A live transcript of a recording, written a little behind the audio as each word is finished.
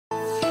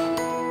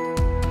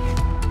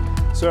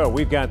So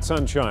we've got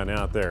sunshine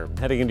out there.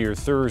 Heading into your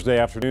Thursday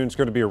afternoon, it's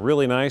going to be a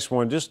really nice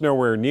one, just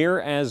nowhere near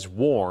as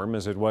warm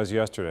as it was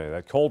yesterday.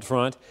 That cold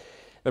front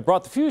that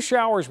brought the few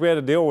showers we had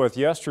to deal with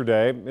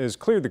yesterday has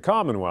cleared the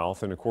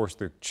Commonwealth, and of course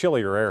the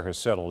chillier air has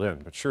settled in.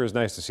 But sure is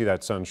nice to see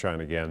that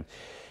sunshine again.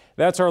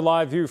 That's our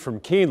live view from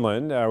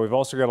Keeneland. We've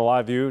also got a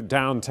live view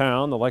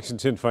downtown, the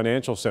Lexington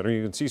Financial Center.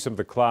 You can see some of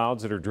the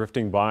clouds that are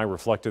drifting by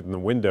reflected in the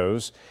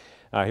windows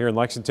here in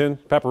Lexington.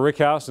 Pepper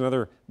Rickhouse,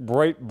 another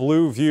bright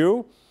blue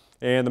view.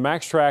 And the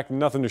Max Track,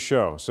 nothing to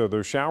show. So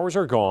those showers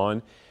are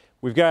gone.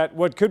 We've got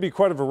what could be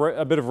quite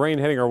a bit of rain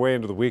heading our way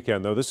into the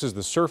weekend, though. This is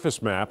the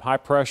surface map, high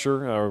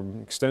pressure,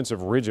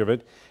 extensive ridge of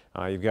it.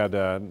 You've got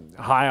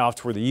high off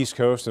toward the east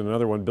coast and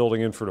another one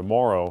building in for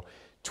tomorrow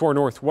to our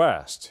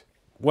northwest.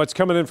 What's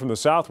coming in from the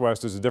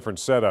southwest is a different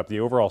setup. The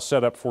overall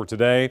setup for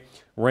today,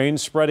 rain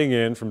spreading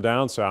in from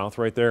down south.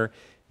 Right there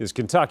is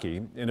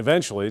Kentucky, and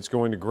eventually it's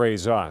going to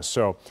graze us.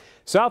 So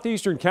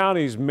southeastern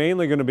counties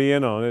mainly going to be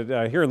in on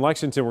it. Here in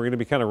Lexington, we're going to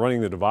be kind of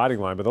running the dividing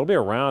line, but there'll be a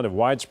round of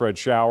widespread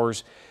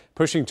showers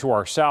pushing to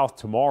our south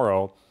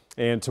tomorrow.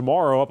 And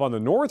tomorrow up on the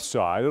north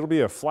side, it'll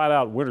be a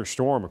flat-out winter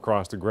storm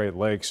across the Great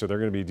Lakes, so they're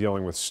going to be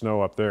dealing with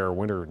snow up there.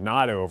 Winter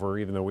not over,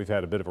 even though we've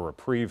had a bit of a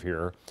reprieve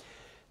here.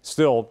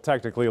 Still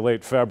technically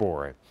late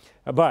February.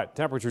 But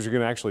temperatures are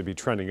going to actually be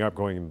trending up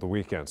going into the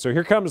weekend. So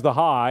here comes the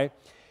high.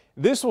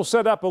 This will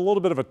set up a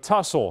little bit of a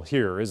tussle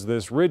here as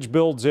this ridge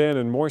builds in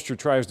and moisture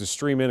tries to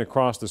stream in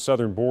across the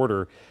southern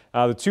border.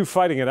 The two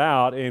fighting it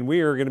out, and we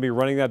are going to be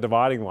running that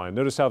dividing line.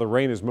 Notice how the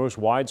rain is most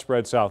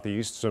widespread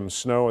southeast, some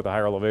snow at the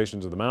higher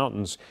elevations of the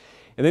mountains.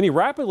 And then you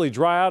rapidly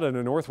dry out in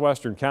the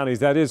northwestern counties.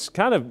 That is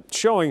kind of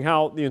showing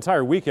how the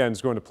entire weekend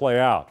is going to play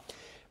out.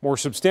 More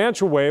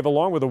substantial wave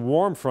along with a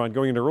warm front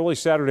going into early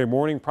Saturday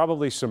morning,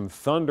 probably some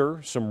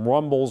thunder, some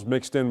rumbles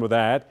mixed in with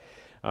that.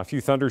 A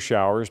few thunder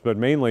showers, but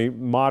mainly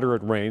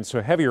moderate rain,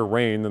 so heavier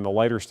rain than the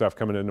lighter stuff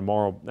coming in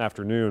tomorrow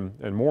afternoon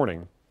and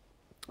morning.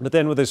 But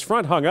then with this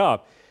front hung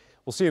up,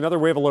 we'll see another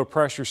wave of low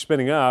pressure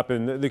spinning up,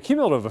 and the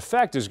cumulative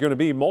effect is going to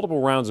be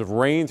multiple rounds of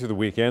rain through the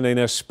weekend and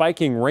a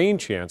spiking rain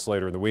chance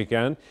later in the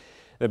weekend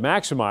that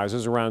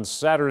maximizes around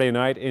Saturday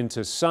night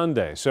into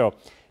Sunday. So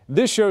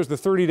this shows the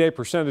 30-day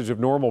percentage of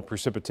normal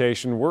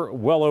precipitation. We're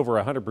well over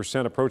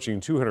 100%, approaching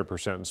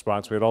 200% in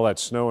spots. We had all that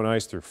snow and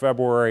ice through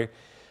February.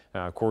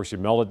 Of course, you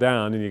melt it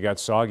down and you got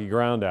soggy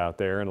ground out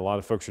there, and a lot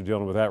of folks are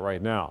dealing with that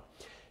right now.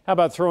 How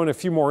about throwing a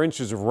few more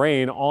inches of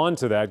rain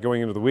onto that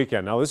going into the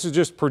weekend? Now, this is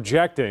just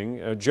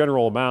projecting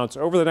general amounts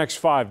over the next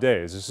 5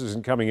 days. This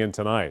isn't coming in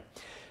tonight.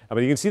 But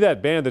you can see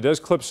that band that does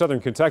clip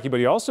southern Kentucky, but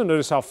you also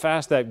notice how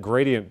fast that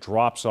gradient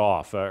drops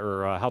off,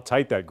 or how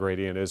tight that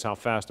gradient is, how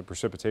fast the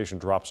precipitation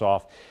drops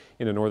off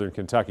into northern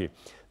Kentucky.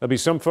 There'll be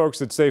some folks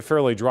that stay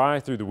fairly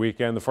dry through the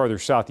weekend. The farther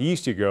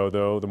southeast you go,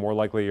 though, the more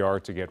likely you are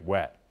to get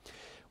wet.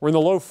 We're in the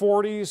low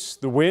 40s,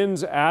 the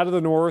wind's out of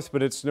the north,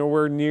 but it's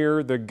nowhere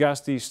near the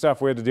gusty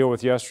stuff we had to deal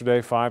with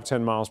yesterday,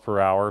 5-10 miles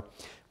per hour.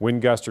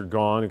 Wind gusts are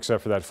gone,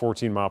 except for that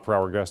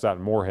 14-mile-per-hour gust out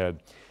in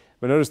Moorhead.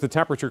 But notice the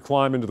temperature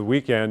climb into the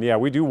weekend. Yeah,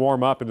 we do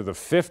warm up into the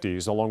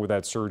 50s along with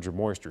that surge of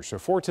moisture. So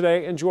for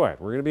today, enjoy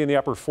it. We're going to be in the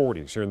upper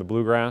 40s here in the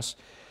Bluegrass.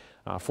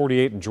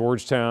 48 in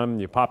Georgetown.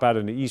 You pop out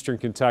into eastern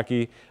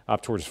Kentucky,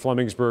 up towards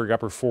Flemingsburg,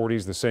 upper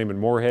 40s. The same in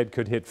Moorhead.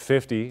 Could hit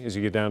 50 as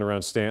you get down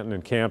around Stanton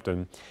and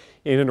Campton.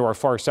 And into our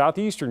far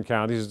southeastern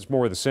counties, it's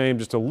more of the same,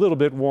 just a little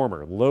bit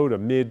warmer. Low to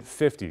mid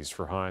 50s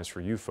for highs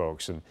for you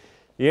folks. And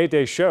the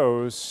 8-day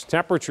shows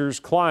temperatures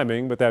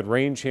climbing, but that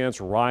rain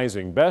chance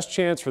rising. Best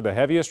chance for the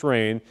heaviest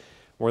rain,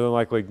 more than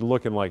likely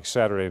looking like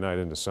Saturday night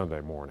into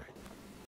Sunday morning.